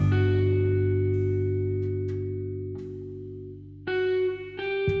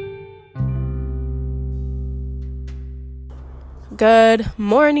Good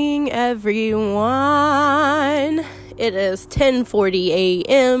morning, everyone. It is 10:40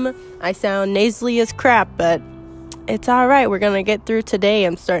 a.m. I sound nasally as crap, but it's all right. We're going to get through today.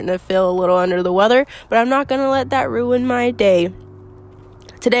 I'm starting to feel a little under the weather, but I'm not going to let that ruin my day.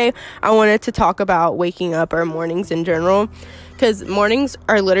 Today, I wanted to talk about waking up, our mornings in general, because mornings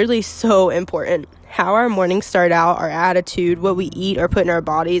are literally so important. How our mornings start out, our attitude, what we eat or put in our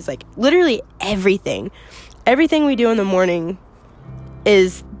bodies, like literally everything. Everything we do in the morning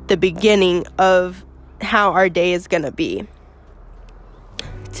is the beginning of how our day is going to be.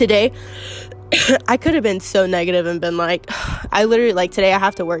 Today, I could have been so negative and been like, today I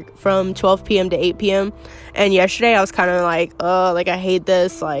have to work from 12 p.m. to 8 p.m. And yesterday I was kind of like, I hate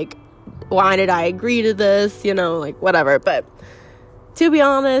this. Like, why did I agree to this? Whatever. But to be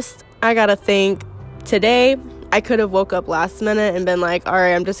honest, I got to think today I could have woke up last minute and been like, all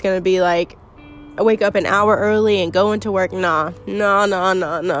right, I'm just going to be like, I wake up an hour early and go into work. No.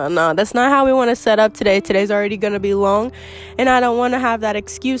 That's not how we want to set up today. Today's already going to be long. And I don't want to have that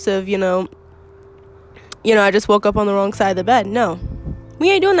excuse of, I just woke up on the wrong side of the bed. No,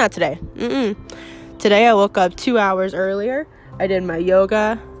 we ain't doing that today. Today I woke up 2 hours earlier. I did my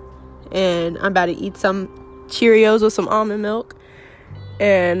yoga. And I'm about to eat some Cheerios with some almond milk.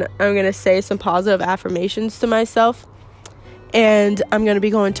 And I'm going to say some positive affirmations to myself. And I'm going to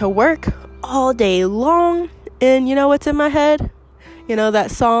be going to work all day long. And you know what's in my head?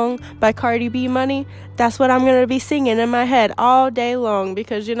 That song by Cardi B, Money? That's what I'm going to be singing in my head all day long.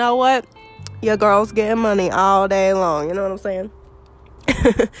 Because you know what? Your girl's getting money all day long. You know what I'm saying?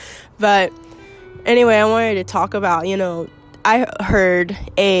 But anyway, I wanted to talk about, I heard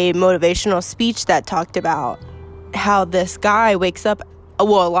a motivational speech that talked about how this guy wakes up.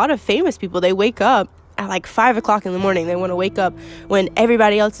 Well, a lot of famous people, they wake up at like 5 o'clock in the morning. They want to wake up when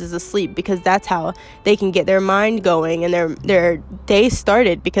everybody else is asleep because that's how they can get their mind going and their day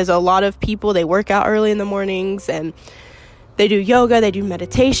started. Because a lot of people, they work out early in the mornings and they do yoga, they do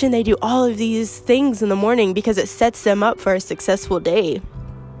meditation, they do all of these things in the morning because it sets them up for a successful day.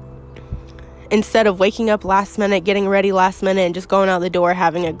 Instead of waking up last minute, getting ready last minute, and just going out the door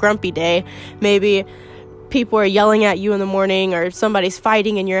having a grumpy day. Maybe people are yelling at you in the morning or somebody's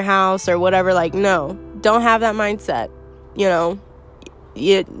fighting in your house or whatever. Like, no, don't have that mindset.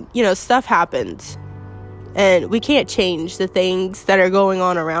 Stuff happens. And we can't change the things that are going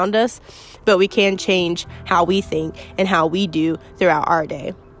on around us, but we can change how we think and how we do throughout our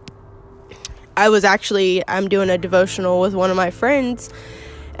day. I'm doing a devotional with one of my friends,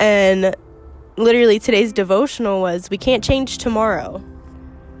 and literally today's devotional was, we can't change tomorrow.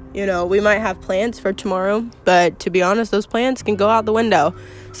 We might have plans for tomorrow, but to be honest, those plans can go out the window.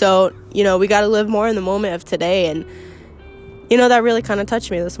 So, we got to live more in the moment of today. And, that really kind of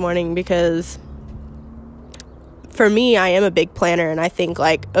touched me this morning because for me, I am a big planner, and I think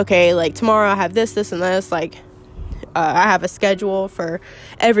tomorrow I have this, and this, I have a schedule for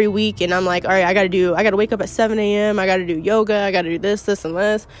every week, and I'm like, all right, I got to wake up at 7 a.m. I got to do yoga. I got to do this, and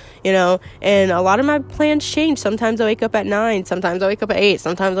this, and a lot of my plans change. Sometimes I wake up at 9, sometimes I wake up at 8,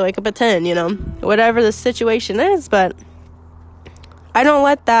 sometimes I wake up at 10, whatever the situation is, but I don't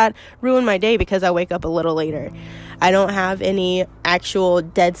let that ruin my day because I wake up a little later. I don't have any actual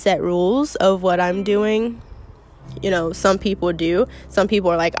dead set rules of what I'm doing. Some people do. Some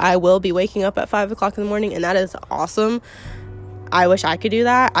people are like, I will be waking up at 5 o'clock in the morning, and that is awesome. I wish I could do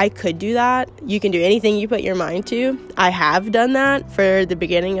that. I could do that. You can do anything you put your mind to. I have done that for the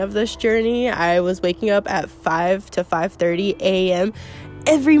beginning of this journey. I was waking up at 5 to 5:30 a.m.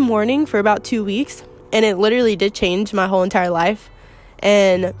 every morning for about 2 weeks, and it literally did change my whole entire life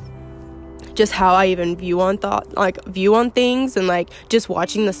and just how I even view on things, and just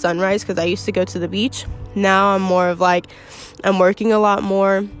watching the sunrise, because I used to go to the beach. Now I'm more of I'm working a lot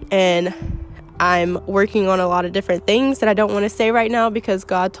more, and I'm working on a lot of different things that I don't want to say right now because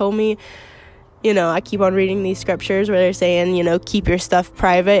God told me, I keep on reading these scriptures where they're saying, keep your stuff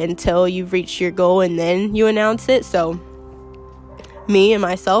private until you've reached your goal and then you announce it. So me and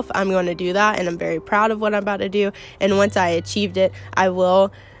myself, I'm going to do that, and I'm very proud of what I'm about to do. And once I achieved it, I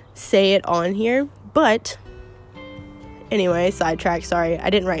will say it on here. But anyway, sidetrack, sorry. I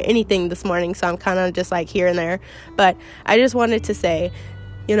didn't write anything this morning, so I'm kind of just here and there. But I just wanted to say,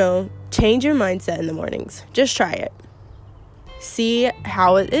 change your mindset in the mornings. Just try it. See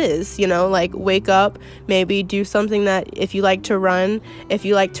how it is, wake up, maybe do something that, if you like to run, if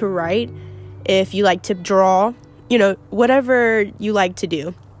you like to write, if you like to draw, whatever you like to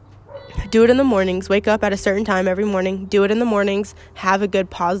do. Do it in the mornings. Wake up at a certain time every morning. Do it in the mornings. Have a good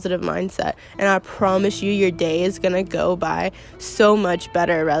positive mindset. And I promise you, your day is going to go by so much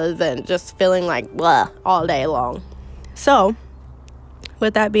better rather than just feeling like blah all day long. So,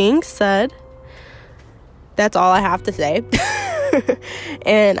 with that being said, that's all I have to say.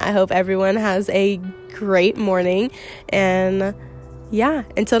 And I hope everyone has a great morning. And yeah,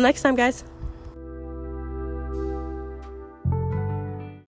 until next time, guys.